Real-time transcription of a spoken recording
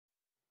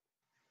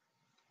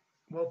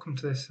Welcome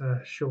to this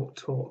short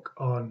talk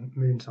on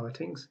moon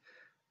sightings.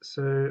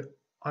 So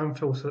I'm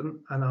Phil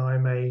Sutton and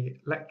I'm a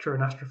lecturer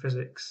in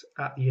astrophysics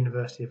at the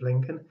University of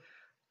Lincoln,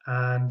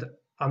 and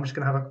I'm just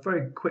going to have a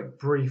very quick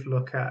brief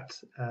look at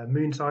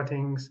moon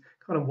sightings,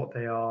 kind of what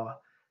they are,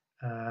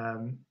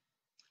 and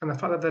the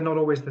fact that they're not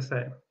always the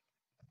same.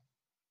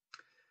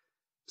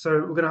 So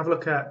we're going to have a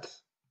look at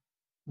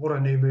what a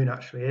new moon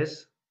actually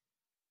is,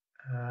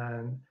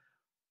 and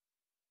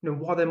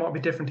why they might be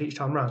different each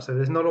time around. So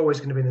there's not always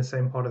going to be in the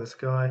same part of the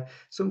sky.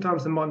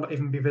 Sometimes they might not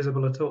even be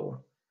visible at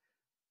all.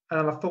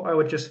 And I thought I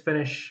would just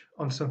finish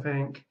on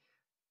something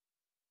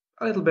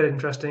a little bit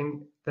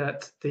interesting,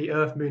 that the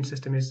Earth-Moon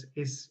system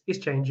is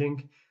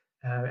changing.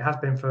 It has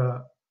been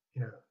for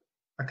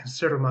a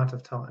considerable amount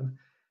of time.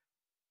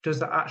 Does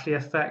that actually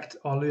affect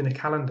our lunar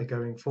calendar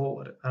going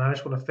forward? And I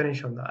just want to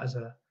finish on that as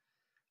a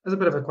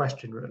bit of a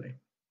question, really.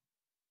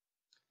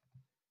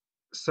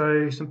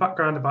 So some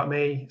background about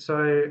me.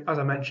 So as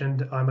I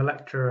mentioned, I'm a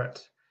lecturer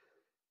at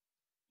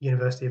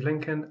University of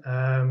Lincoln.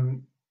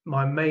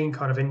 My main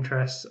kind of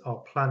interests are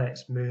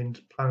planets,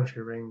 moons,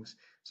 planetary rings.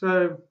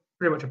 So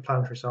pretty much a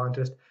planetary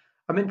scientist.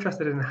 I'm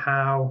interested in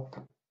how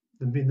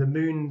the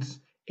moons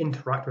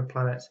interact with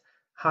planets,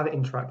 how they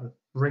interact with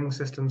ring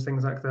systems,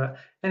 things like that.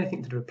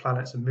 Anything to do with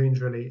planets and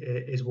moons really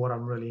is what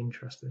I'm really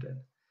interested in.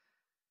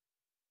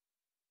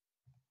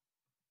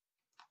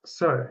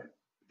 So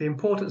the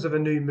importance of a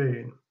new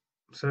moon.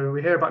 So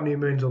we hear about new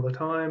moons all the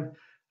time.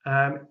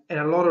 In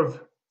a lot of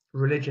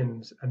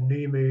religions, a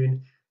new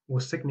moon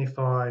will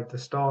signify the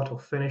start or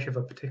finish of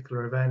a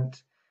particular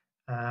event.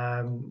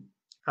 And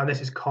this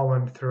is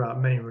common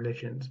throughout many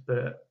religions.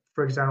 But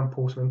for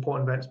example, some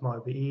important events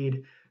might be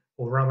Eid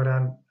or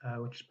Ramadan,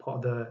 which is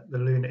part of the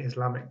lunar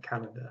Islamic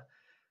calendar.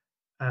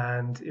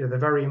 And they're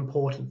very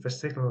important for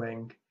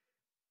signaling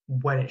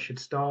when it should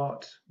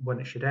start, when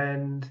it should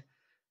end,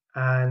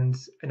 and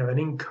an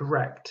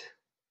incorrect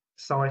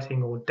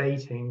sighting or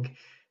dating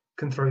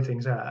can throw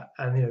things out.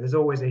 And there's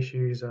always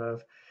issues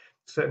of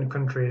certain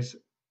countries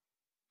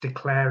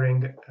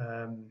declaring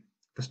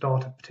the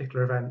start of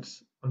particular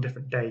events on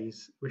different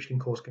days, which can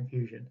cause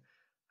confusion.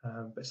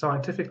 But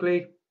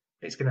scientifically,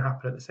 it's going to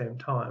happen at the same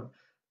time.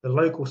 The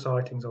local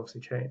sightings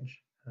obviously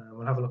change.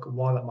 We'll have a look at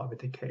why that might be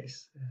the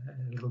case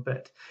in a little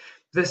bit.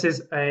 This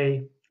is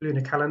a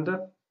lunar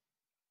calendar,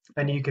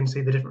 and you can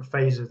see the different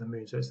phases of the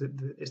moon. So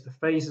it's the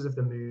phases of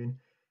the moon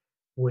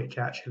which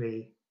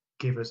actually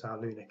give us our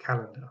lunar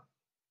calendar.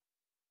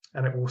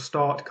 And it will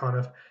start kind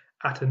of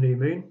at a new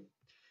moon.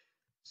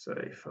 So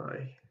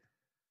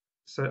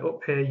up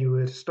here you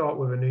would start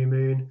with a new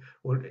moon,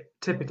 or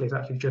typically it's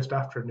actually just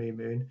after a new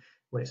moon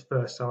when it's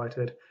first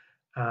sighted,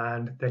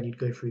 and then you'd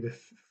go through the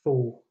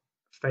full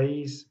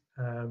phase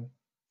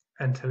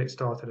until it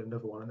started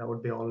another one, and that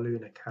would be our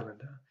lunar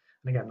calendar.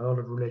 And again, a lot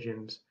of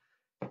religions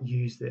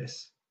use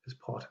this as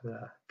part of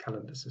their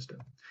calendar system.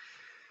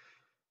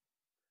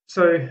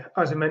 So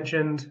as I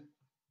mentioned,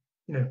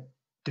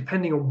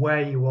 depending on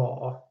where you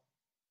are,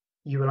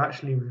 you will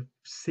actually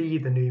see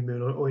the new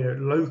moon or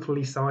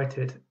locally sight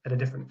it at a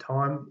different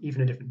time,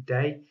 even a different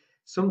day.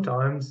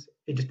 Sometimes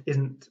it just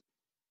isn't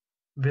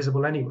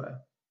visible anywhere.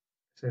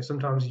 So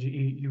sometimes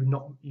you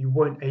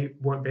won't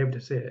be able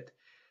to see it.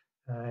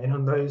 And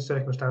on those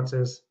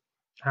circumstances,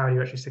 how do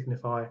you actually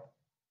signify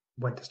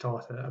when to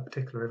start a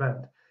particular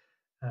event?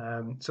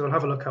 So we'll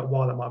have a look at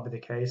why that might be the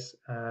case.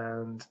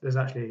 And there's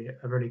actually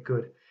a really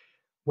good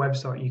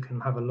website you can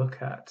have a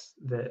look at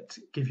that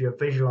give you a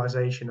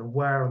visualization of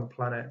where on the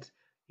planet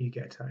you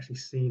get to actually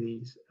see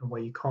these and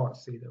where you can't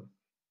see them.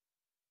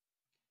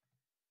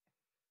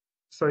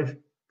 So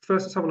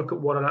first, let's have a look at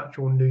what an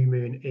actual new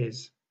moon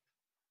is.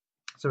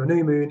 So a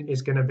new moon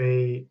is going to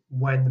be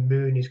when the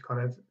moon is kind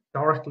of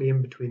directly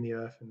in between the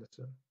Earth and the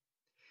Sun.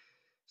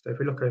 So if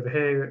we look over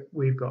here,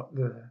 we've got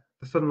the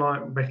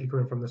sunlight basically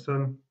coming from the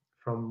Sun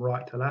from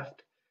right to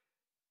left.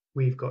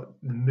 We've got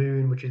the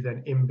moon, which is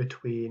then in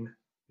between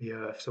the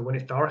Earth. So when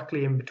it's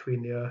directly in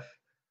between the Earth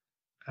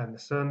and the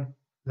Sun,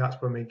 that's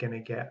when we're going to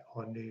get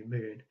our new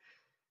moon.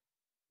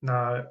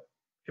 Now,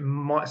 it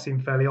might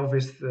seem fairly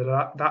obvious that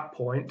at that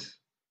point,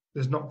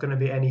 there's not going to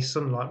be any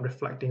sunlight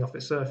reflecting off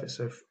its surface.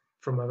 So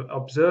from an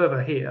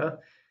observer here,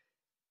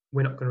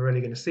 we're not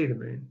really going to see the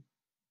moon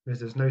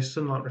because there's no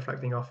sunlight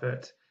reflecting off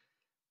it.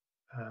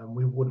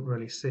 We wouldn't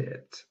really see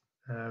it.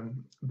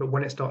 But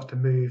when it starts to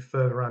move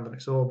further around on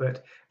its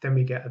orbit, then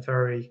we get a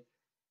very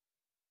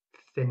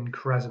thin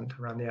crescent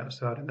around the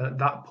outside, and at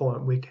that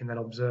point we can then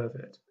observe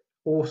it.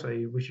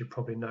 Also, we should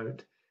probably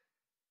note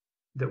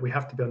that we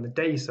have to be on the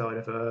day side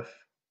of Earth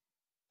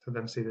to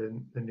then see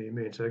the new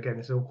moon. So again,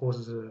 this all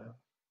causes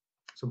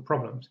some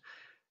problems.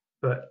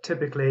 But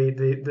typically,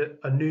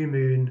 a new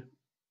moon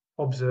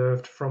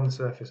observed from the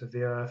surface of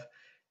the Earth,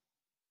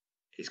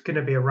 it's going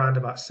to be around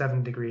about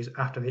 7 degrees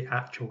after the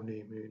actual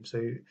new moon. So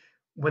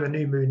when a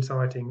new moon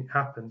sighting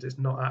happens, it's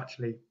not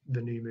actually the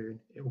new moon.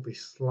 It will be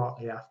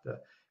slightly after,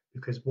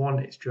 because one,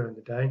 it's during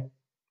the day,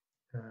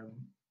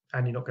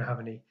 and you're not going to have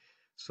any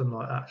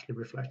sunlight actually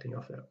reflecting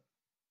off it.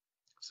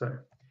 So,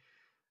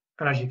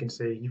 and as you can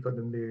see, you've got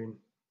the moon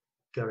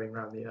going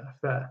around the Earth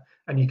there.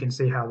 And you can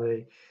see how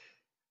the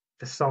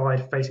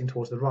side facing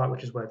towards the right,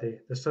 which is where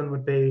the sun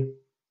would be,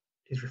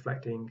 is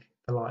reflecting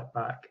the light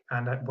back.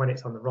 And when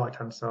it's on the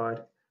right-hand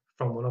side,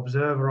 from an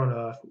observer on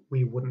Earth,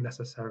 we wouldn't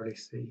necessarily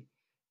see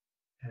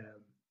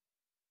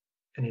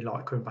any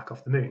light coming back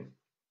off the moon.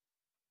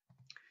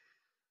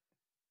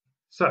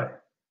 So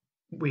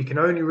we can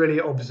only really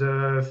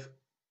observe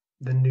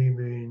the new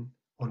moon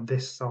on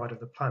this side of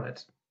the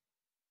planet.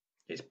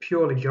 It's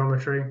purely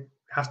geometry. It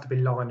has to be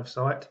line of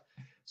sight.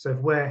 So if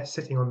we're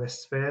sitting on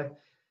this sphere,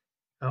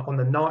 on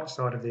the night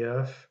side of the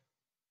Earth,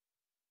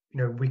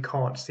 we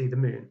can't see the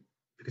moon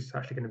because it's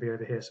actually going to be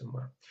over here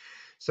somewhere.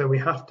 So we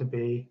have to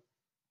be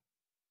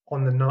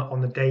on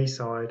the day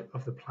side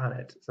of the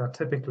planet. So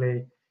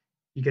typically,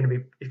 it's going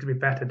to be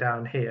better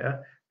down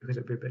here because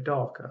it'll be a bit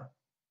darker.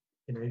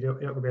 You're not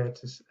going to be able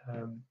to.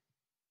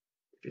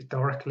 If it's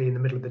directly in the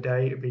middle of the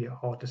day, it'd be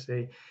hard to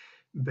see.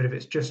 But if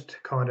it's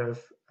just kind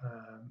of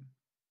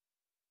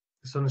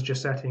the sun's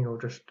just setting or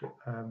just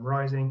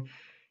rising,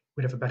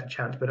 we'd have a better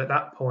chance. But at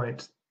that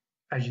point,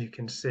 as you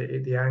can see,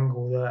 the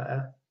angle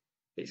there,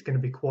 it's going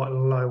to be quite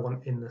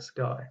low in the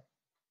sky.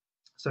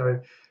 So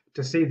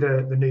to see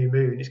the new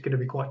moon, it's going to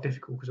be quite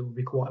difficult because it will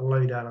be quite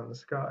low down on the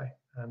sky.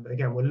 But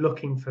again, we're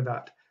looking for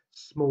that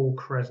small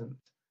crescent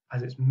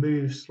as it's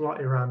moved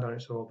slightly around on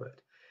its orbit.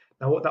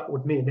 Now, what that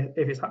would mean,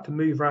 if it's had to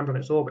move around on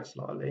its orbit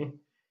slightly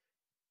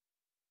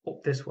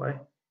up this way,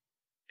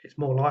 it's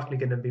more likely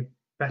going to be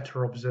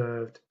better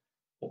observed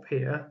up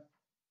here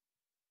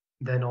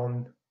than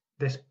on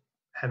this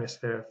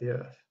hemisphere of the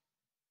Earth.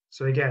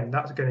 So again,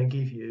 that's going to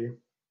give you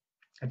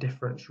a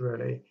difference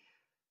really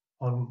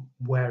on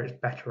where it's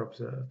better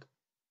observed.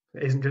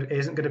 It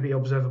isn't going to be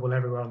observable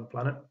everywhere on the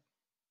planet.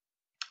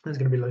 There's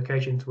going to be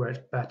locations where it's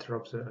better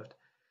observed,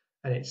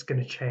 and it's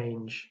going to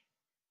change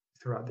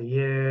throughout the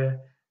year,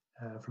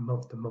 from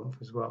month to month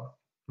as well.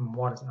 And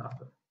why does that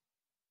happen?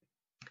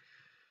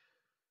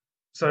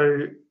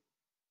 So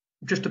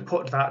just to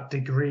put that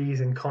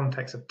degrees in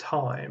context of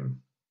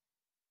time,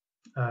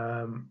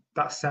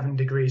 that's 7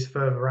 degrees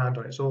further around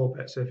on its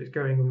orbit. So if it's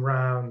going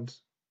around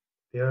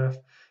the Earth,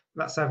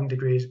 that 7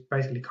 degrees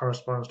basically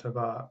corresponds to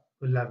about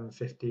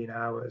 11-15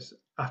 hours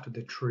after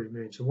the true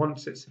moon. So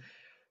once it's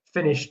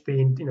finished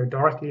being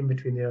directly in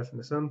between the Earth and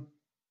the sun,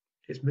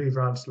 it's moved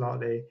around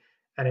slightly,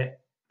 and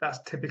that's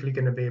typically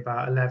going to be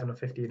about 11 or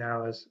 15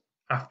 hours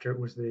after it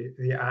was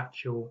the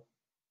actual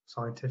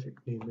scientific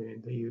new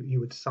moon that you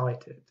would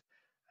sight it,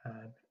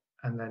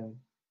 and then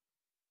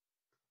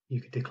you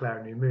could declare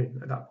a new moon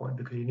at that point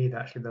because you need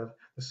actually the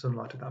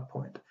sunlight at that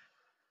point.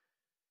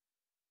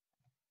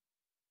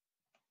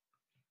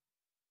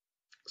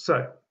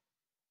 So,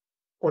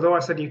 although I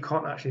said you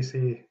can't actually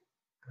see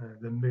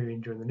the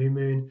moon during the new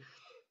moon,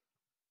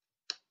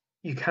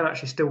 you can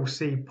actually still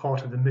see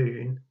part of the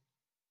moon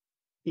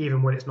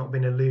even when it's not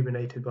been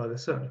illuminated by the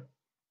sun.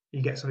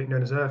 You get something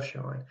known as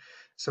Earthshine.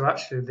 So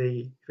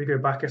actually, if we go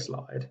back a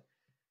slide,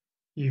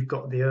 you've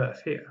got the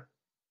Earth here.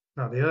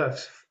 Now the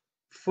Earth's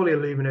fully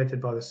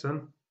illuminated by the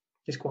sun.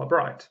 It's quite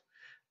bright.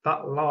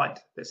 That light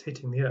that's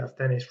hitting the Earth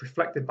then is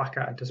reflected back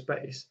out into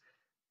space,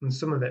 and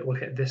some of it will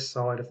hit this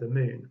side of the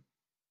moon.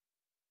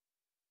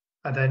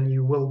 And then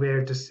you will be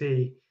able to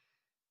see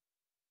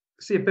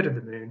a bit of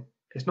the moon.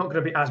 It's not going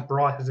to be as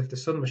bright as if the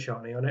sun was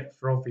shining on it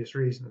for obvious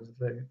reasons.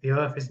 The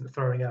Earth isn't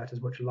throwing out as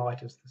much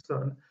light as the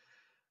sun,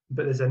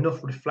 but there's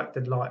enough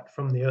reflected light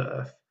from the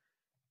Earth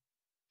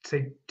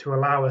to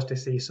allow us to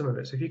see some of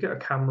it. So if you get a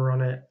camera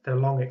on it, the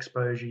long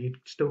exposure, you'd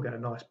still get a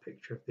nice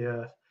picture of the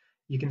Earth.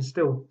 You can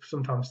still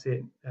sometimes see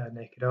it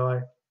naked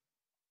eye.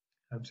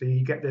 So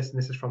you get this, and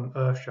this is from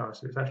Earthshine.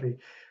 So it's actually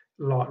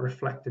light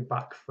reflected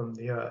back from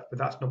the Earth, but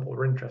that's not what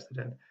we're interested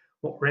in.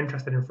 What we're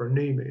interested in for a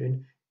new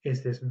moon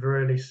is this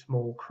really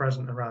small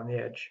crescent around the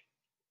edge.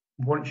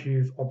 Once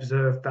you've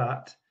observed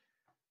that,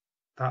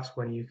 that's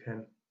when you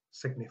can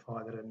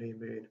signify that a new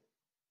moon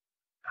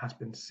has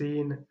been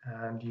seen,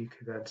 and you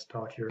can then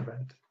start your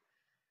event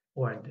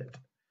or end it.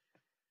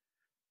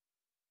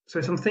 So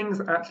some things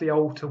that actually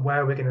alter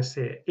where we're going to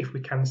see it, if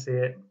we can see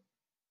it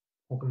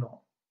or not,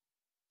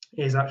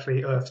 is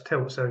actually Earth's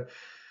tilt. So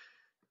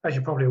as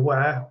you're probably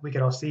aware, we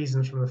get our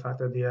seasons from the fact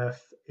that the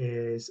Earth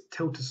is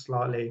tilted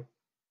slightly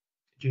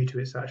due to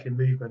its actually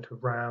movement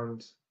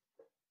around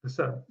the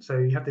sun. So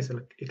you have this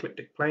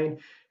ecliptic plane,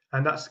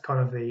 and that's kind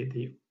of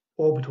the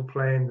orbital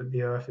plane that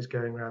the Earth is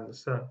going around the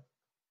sun.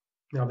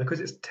 Now, because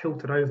it's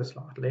tilted over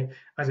slightly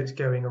as it's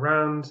going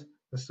around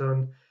the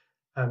sun,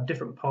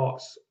 different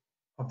parts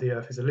of the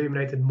Earth is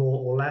illuminated more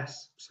or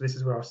less. So this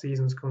is where our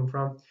seasons come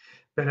from.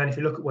 But then if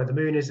you look at where the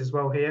moon is as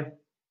well here,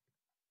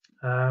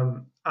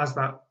 as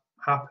that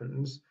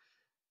happens,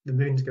 the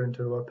moon's going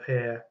to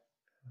appear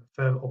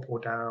further up or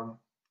down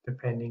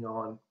depending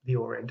on the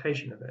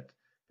orientation of it,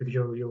 because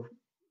you're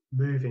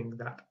moving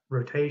that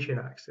rotation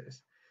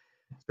axis.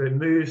 So it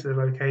moves the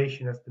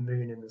location of the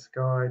moon in the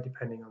sky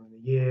depending on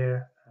the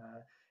year.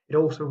 It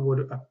also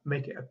would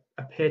make it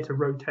appear to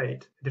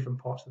rotate at different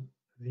parts of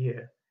the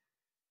year.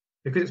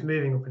 Because it's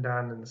moving up and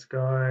down in the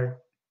sky,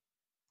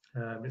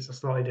 It's a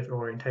slightly different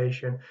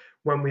orientation.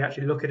 When we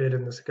actually look at it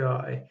in the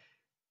sky,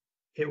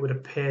 it would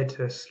appear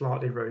to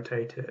slightly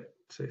rotate it.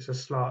 So it's a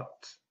slight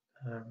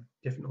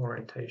different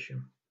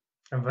orientation.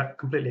 I've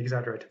completely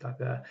exaggerated that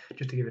there,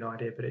 just to give you an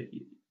idea, but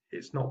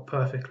it's not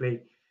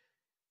perfectly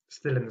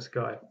still in the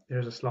sky.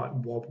 There's a slight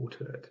wobble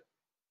to it.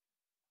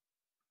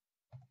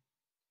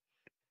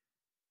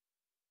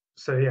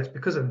 So yes,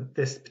 because of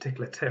this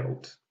particular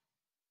tilt,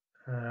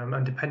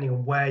 and depending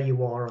on where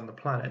you are on the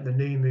planet, the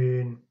new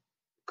moon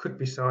could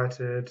be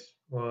sighted,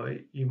 or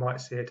you might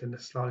see it in a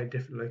slightly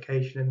different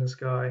location in the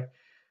sky.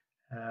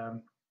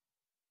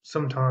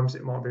 Sometimes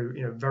it might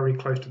be, very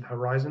close to the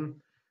horizon.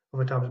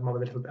 Other times it might be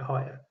a little bit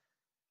higher,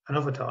 and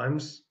other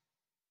times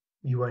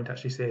you won't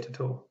actually see it at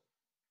all,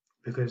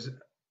 because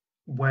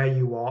where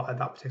you are at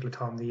that particular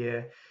time of the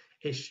year,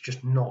 it's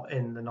just not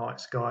in the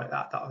night sky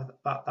at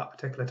that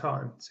particular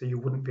time, so you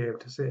wouldn't be able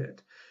to see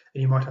it,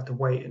 and you might have to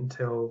wait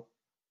until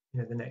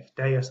the next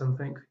day or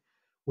something,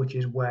 which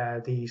is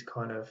where these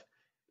kind of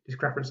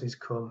discrepancies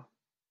come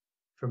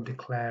from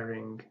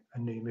declaring a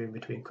new moon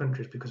between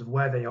countries. Because of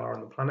where they are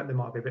on the planet, they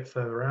might be a bit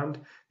further around,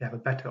 they have a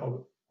better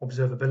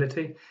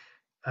observability,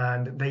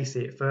 and they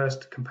see it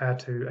first compared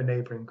to a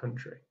neighbouring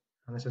country,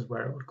 and this is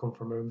where it would come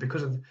from. And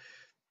because of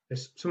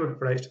this, some of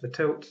it relates to the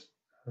tilt.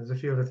 There's a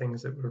few other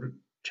things that would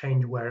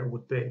change where it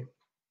would be.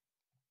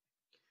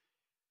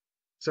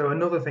 So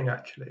another thing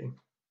actually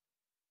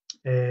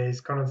is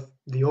kind of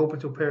the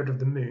orbital period of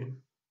the moon.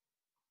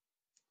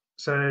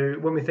 So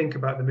when we think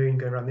about the moon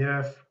going around the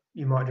Earth,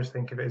 you might just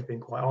think of it as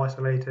being quite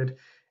isolated.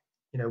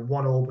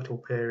 One orbital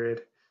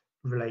period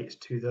relates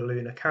to the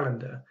lunar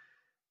calendar.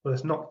 Well,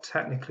 it's not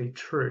technically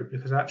true,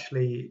 because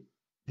actually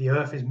the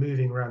Earth is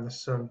moving around the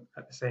sun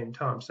at the same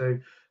time. So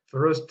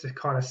for us to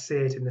kind of see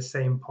it in the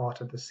same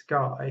part of the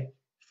sky,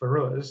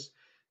 for us,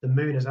 the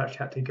moon has actually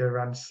had to go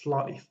around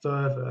slightly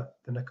further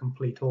than a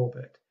complete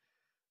orbit.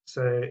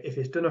 So if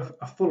it's done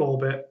a full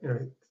orbit,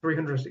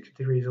 360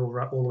 degrees all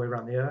the way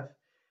around the Earth,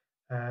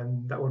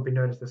 that would be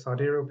known as the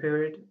sidereal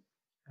period,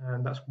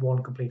 and that's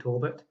one complete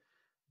orbit.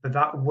 But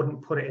that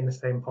wouldn't put it in the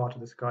same part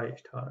of the sky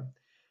each time.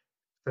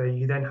 So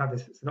you then have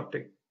this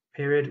synoptic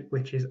period,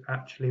 which is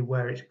actually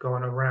where it's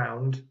gone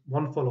around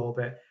one full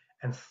orbit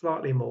and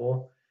slightly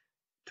more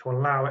to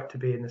allow it to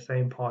be in the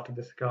same part of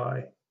the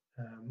sky.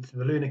 So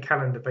the lunar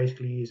calendar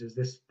basically uses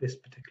this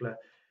particular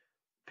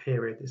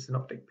period, this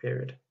synoptic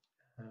period.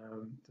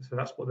 So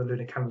that's what the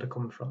lunar calendar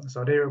comes from. The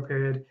sidereal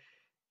period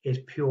is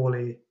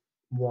purely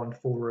one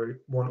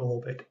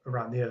orbit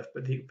around the Earth,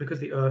 but because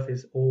the Earth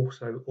is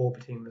also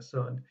orbiting the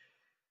sun,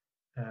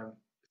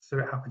 so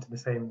it happens at the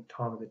same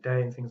time of the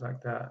day and things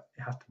like that,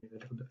 it has to move a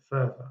little bit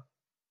further.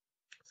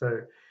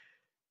 So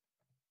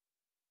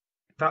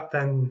that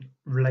then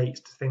relates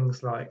to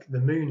things like the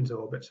moon's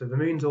orbit. So the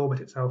moon's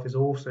orbit itself is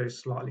also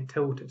slightly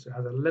tilted, so it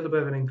has a little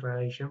bit of an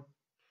inclination.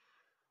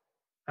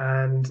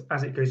 And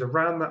as it goes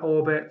around that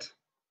orbit,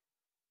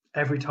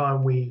 every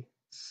time we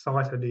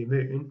sight a new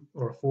moon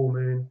or a full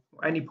moon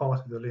or any part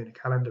of the lunar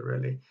calendar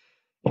really,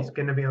 it's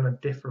going to be on a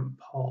different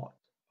part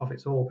of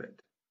its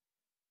orbit.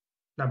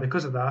 Now,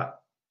 because of that,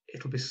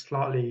 it'll be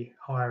slightly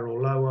higher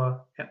or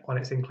lower on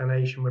its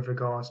inclination with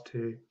regards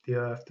to the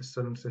Earth, the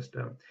Sun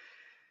system.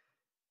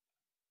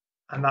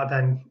 And that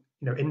then,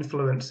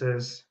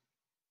 influences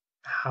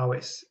how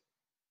it's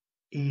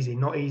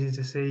not easy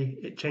to see.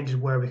 It changes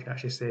where we can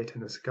actually see it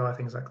in the sky,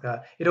 things like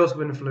that. It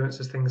also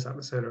influences things like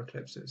the solar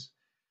eclipses.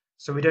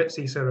 So we don't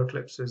see solar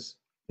eclipses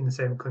in the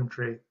same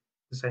country,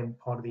 the same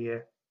part of the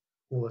year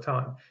all the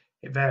time.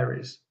 It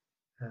varies.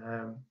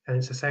 And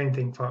it's the same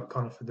thing for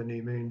the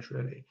new moons,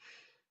 really.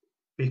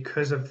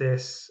 Because of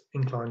this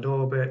inclined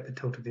orbit, the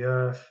tilt of the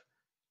Earth,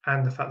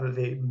 and the fact that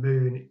the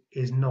moon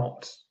is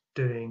not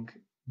doing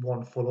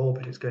one full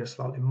orbit, it's going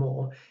slightly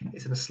more,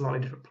 it's in a slightly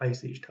different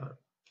place each time.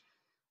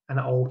 And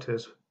it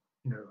alters,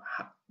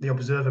 the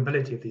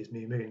observability of these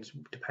new moons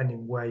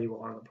depending where you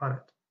are on the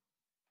planet.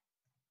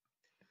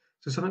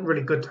 So something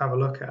really good to have a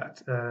look at.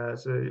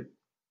 So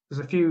there's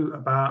a few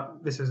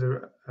about, this is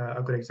a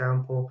good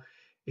example.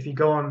 If you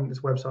go on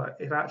this website,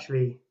 it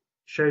actually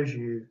shows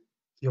you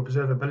the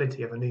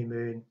observability of a new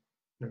moon,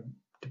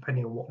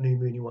 depending on what new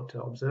moon you want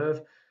to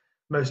observe,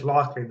 most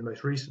likely the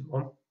most recent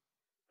one.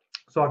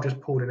 So I've just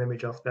pulled an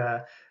image off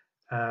there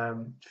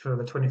for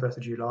the 21st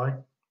of July,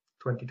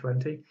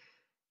 2020.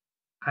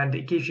 And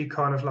it gives you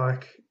kind of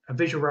like a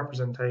visual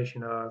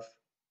representation of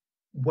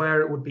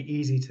where it would be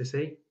easy to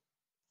see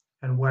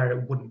and where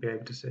it wouldn't be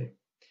able to see.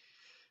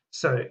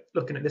 So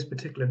looking at this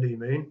particular new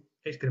moon,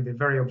 it's going to be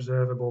very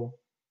observable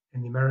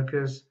in the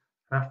Americas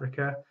and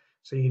Africa.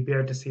 So you'd be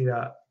able to see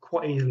that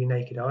quite easily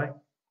naked eye.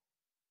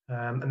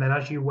 And then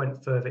as you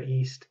went further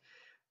east,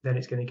 then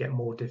it's going to get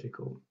more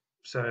difficult.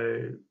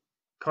 So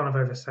kind of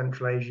over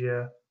Central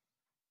Asia,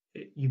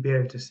 you'd be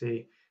able to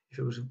see if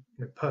it was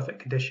perfect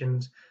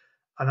conditions.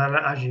 And then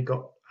as you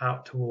got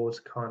out towards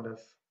kind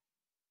of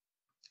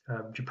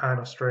Japan,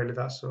 Australia,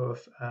 that sort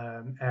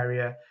of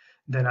area,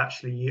 then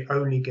actually you're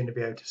only going to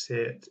be able to see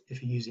it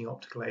if you're using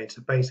optical aid,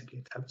 so basically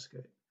a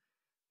telescope,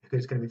 because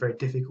it's going to be very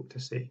difficult to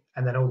see.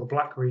 And then all the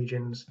black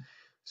regions,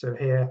 So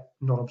here,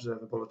 not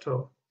observable at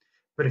all.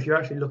 But if you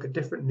actually look at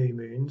different new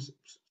moons,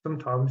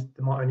 sometimes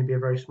there might only be a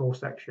very small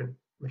section,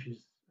 which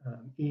is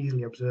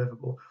easily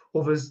observable.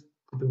 Others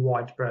could be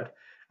widespread.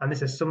 And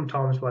this is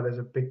sometimes where there's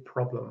a big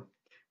problem,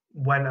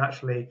 when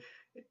actually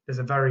there's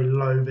a very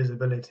low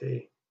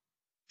visibility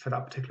for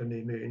that particular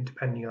new moon,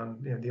 depending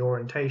on the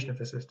orientation of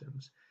the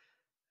systems.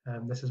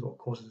 This is what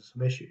causes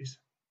some issues.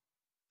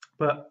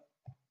 But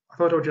I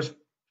thought I would just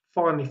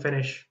finally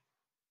finish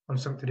on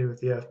something to do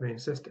with the Earth-Moon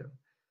system,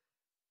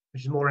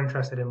 which is more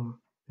interested in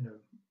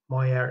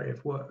my area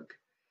of work.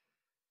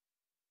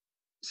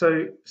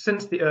 So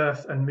since the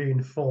Earth and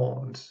Moon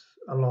formed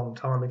a long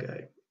time ago,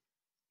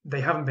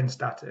 they haven't been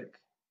static.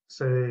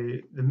 So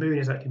the Moon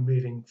is actually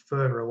moving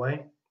further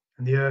away,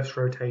 and the Earth's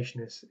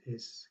rotation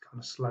is kind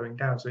of slowing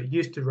down. So it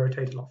used to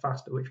rotate a lot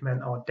faster, which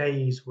meant our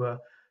days were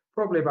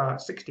probably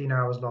about 16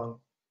 hours long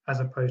as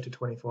opposed to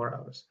 24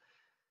 hours.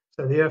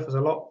 So the Earth was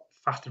a lot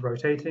faster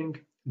rotating,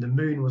 the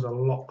Moon was a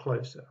lot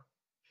closer,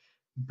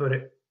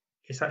 but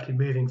it's actually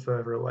moving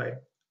further away.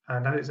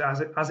 And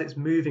as it's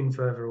moving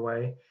further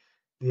away,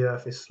 the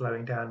Earth is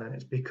slowing down, and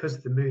it's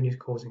because the Moon is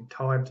causing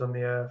tides on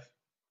the Earth.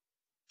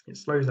 It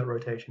slows that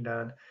rotation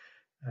down.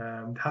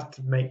 It has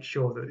to make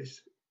sure that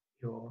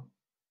your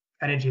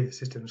energy of the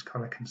system is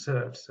kind of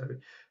conserved. So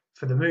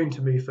for the Moon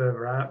to move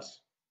further out,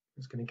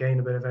 it's going to gain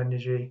a bit of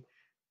energy.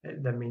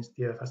 It then means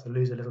the Earth has to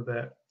lose a little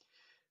bit.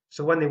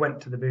 So when they went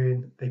to the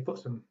Moon, they put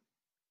some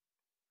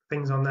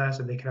things on there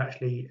so they could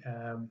actually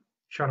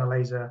shine a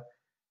laser,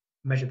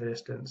 measure the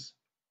distance,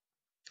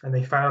 and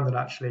they found that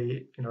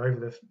actually, over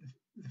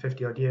the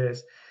 50 odd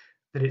years,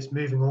 that it's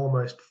moving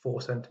almost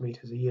 4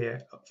 centimeters a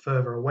year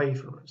further away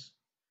from us.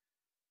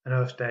 And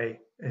Earth's day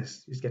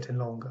is getting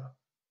longer.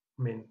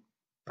 I mean,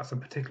 that's a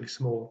particularly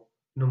small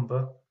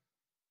number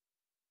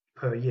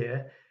per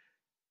year.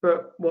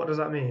 But what does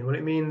that mean? Well,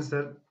 it means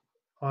that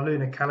our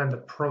lunar calendar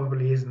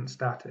probably isn't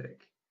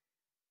static.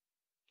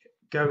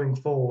 Going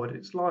forward,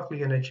 it's likely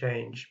going to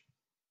change.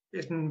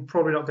 It's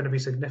probably not going to be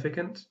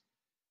significant,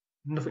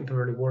 nothing to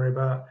really worry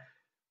about.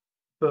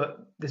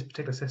 But this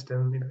particular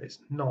system, it's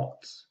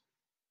not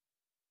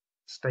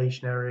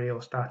stationary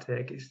or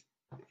static.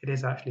 It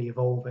is actually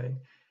evolving.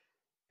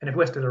 And if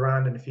we're still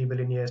around in a few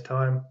million years'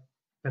 time,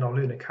 then our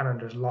lunar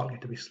calendar is likely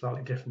to be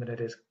slightly different than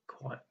it is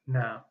quite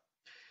now,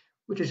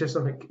 which is just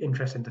something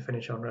interesting to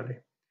finish on, really.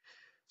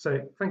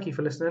 So thank you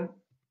for listening.